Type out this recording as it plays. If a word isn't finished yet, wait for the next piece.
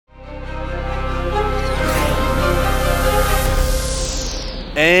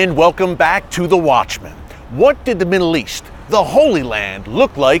And welcome back to The Watchman. What did the Middle East, the Holy Land,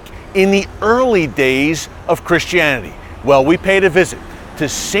 look like in the early days of Christianity? Well, we paid a visit to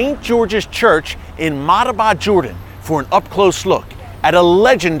St. George's Church in Madaba, Jordan, for an up-close look at a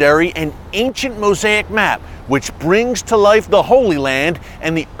legendary and ancient mosaic map which brings to life the Holy Land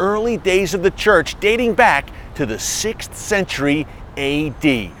and the early days of the church dating back to the 6th century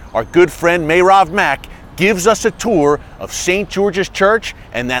AD. Our good friend Mayrav Mack gives us a tour of St. George's Church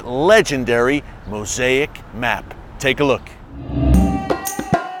and that legendary mosaic map. Take a look.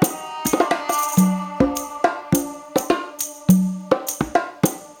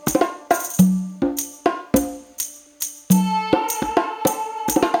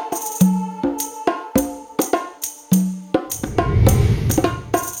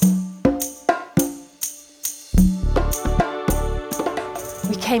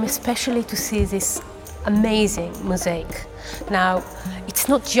 We came especially to see this amazing mosaic. Now, it's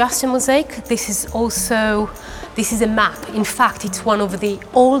not just a mosaic, this is a map. In fact, it's one of the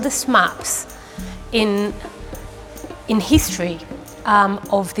oldest maps in history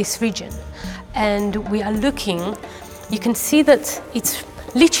of this region. And we are looking, you can see that it's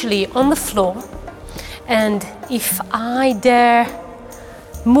literally on the floor. And if I dare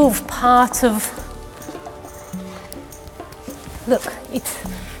move part of, look,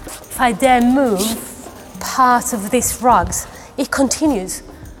 if I dare move part of this rugs, it continues.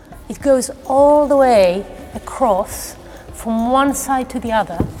 It goes all the way across from one side to the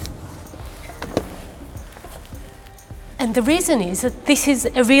other. And the reason is that this is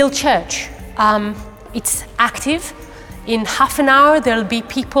a real church. It's active. In half an hour, there'll be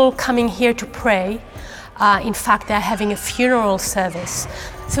people coming here to pray. In fact, they're having a funeral service.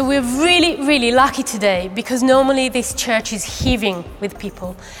 So we're really, really lucky today because normally this church is heaving with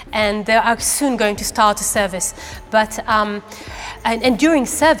people and they are soon going to start a service. But and during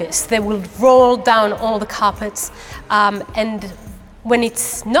service, they will roll down all the carpets. And when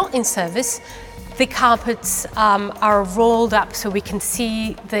it's not in service, the carpets are rolled up so we can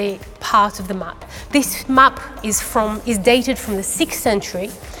see the part of the map. This map is dated from the 6th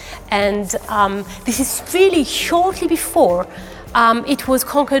century. And this is really shortly before it was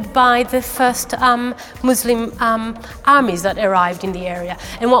conquered by the first Muslim armies that arrived in the area.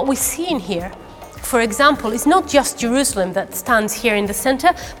 And what we see in here, for example, is not just Jerusalem that stands here in the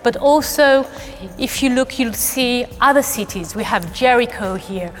center, but also, if you look, you'll see other cities. We have Jericho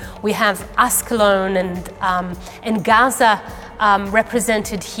here, we have Ascalon and Gaza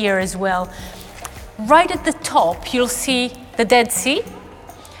represented here as well. Right at the top, you'll see the Dead Sea.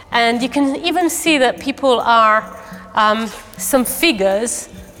 And you can even see that people are some figures.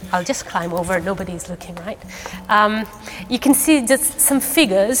 I'll just climb over, nobody's looking, right? You can see just some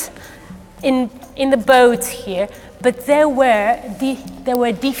figures in the boats here, but they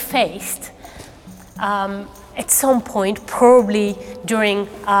were defaced at some point, probably during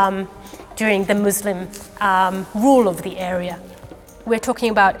the Muslim rule of the area. We're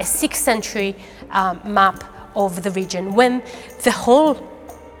talking about a 6th century map of the region when the whole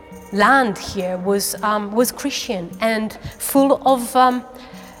land here was Christian and full of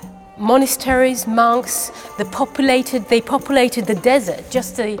monasteries, monks. They populated the desert.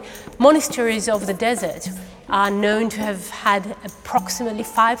 Just the monasteries of the desert are known to have had approximately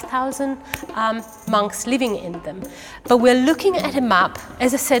 5,000 monks living in them. But we're looking at a map,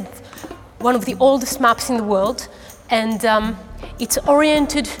 as I said, one of the oldest maps in the world, and it's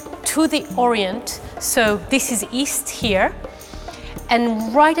oriented to the Orient. So this is east here.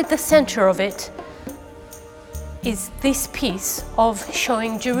 And right at the center of it is this piece of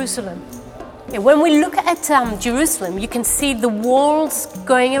showing Jerusalem. When we look at Jerusalem, you can see the walls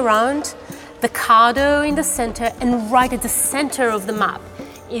going around, the Cardo in the center, and right at the center of the map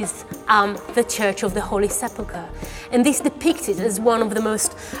is the Church of the Holy Sepulchre. And this depicted as one of the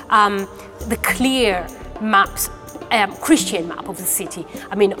most the clear maps, Christian map of the city.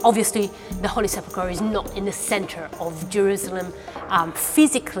 I mean, obviously, the Holy Sepulchre is not in the center of Jerusalem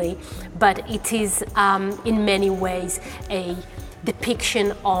physically, but it is in many ways a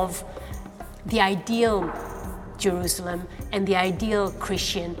depiction of the ideal Jerusalem and the ideal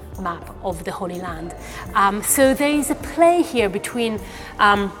Christian map of the Holy Land. So there is a play here between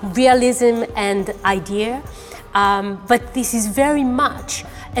realism and idea, but this is very much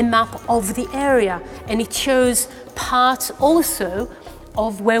a map of the area, and it shows parts also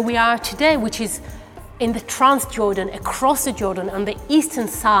of where we are today, which is in the Transjordan, across the Jordan, on the eastern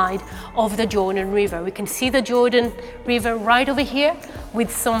side of the Jordan River. We can see the Jordan River right over here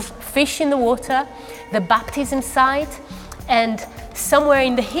with some fish in the water, the baptism site, and somewhere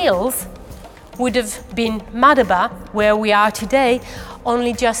in the hills would have been Madaba, where we are today,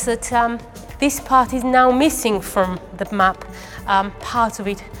 only just that this part is now missing from the map. Parts of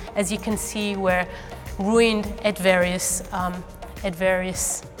it, as you can see, were ruined at various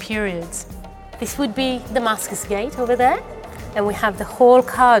periods. This would be Damascus Gate over there, and we have the whole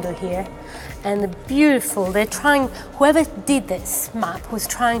corridor here. And the beautiful, whoever did this map was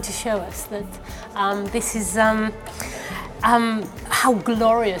trying to show us that this is how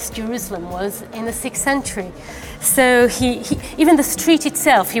glorious Jerusalem was in the 6th century. So even the street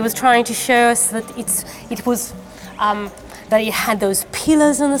itself, he was trying to show us that that it had those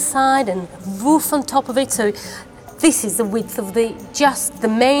pillars on the side and roof on top of it. So this is the width of just the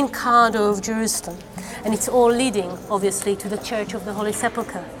main corridor of Jerusalem. And it's all leading, obviously, to the Church of the Holy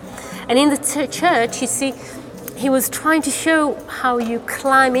Sepulchre. And in the church, you see, he was trying to show how you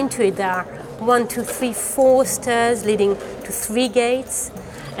climb into it. There are 1, 2, 3, 4 stairs leading to 3 gates.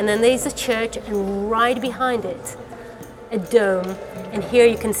 And then there's a church, and right behind it, a dome. And here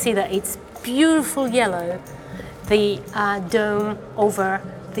you can see that it's beautiful yellow, the dome over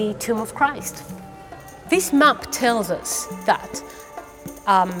the tomb of Christ. This map tells us that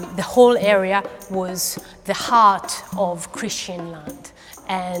the whole area was the heart of Christian land,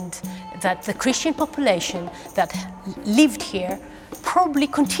 and that the Christian population that lived here probably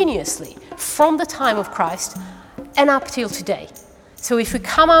continuously from the time of Christ and up till today. So if we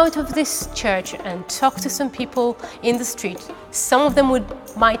come out of this church and talk to some people in the street, some of them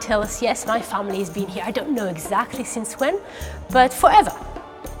might tell us, yes, my family has been here. I don't know exactly since when, but forever.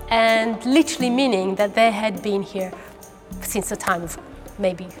 And literally meaning that they had been here since the time of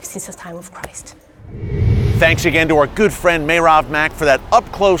Christ. Thanks again to our good friend Mayrav Mack for that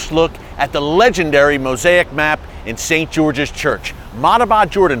up-close look at the legendary mosaic map in St. George's Church. Madaba,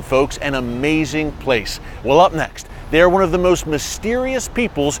 Jordan, folks, an amazing place. Well, up next, they're one of the most mysterious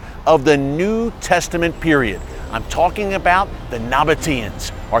peoples of the New Testament period. I'm talking about the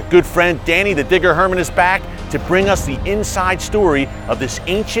Nabateans. Our good friend Danny the Digger Herman is back to bring us the inside story of this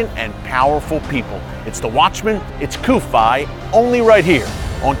ancient and powerful people. It's The Watchman, it's Kufi, only right here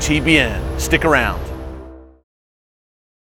on TBN. Stick around.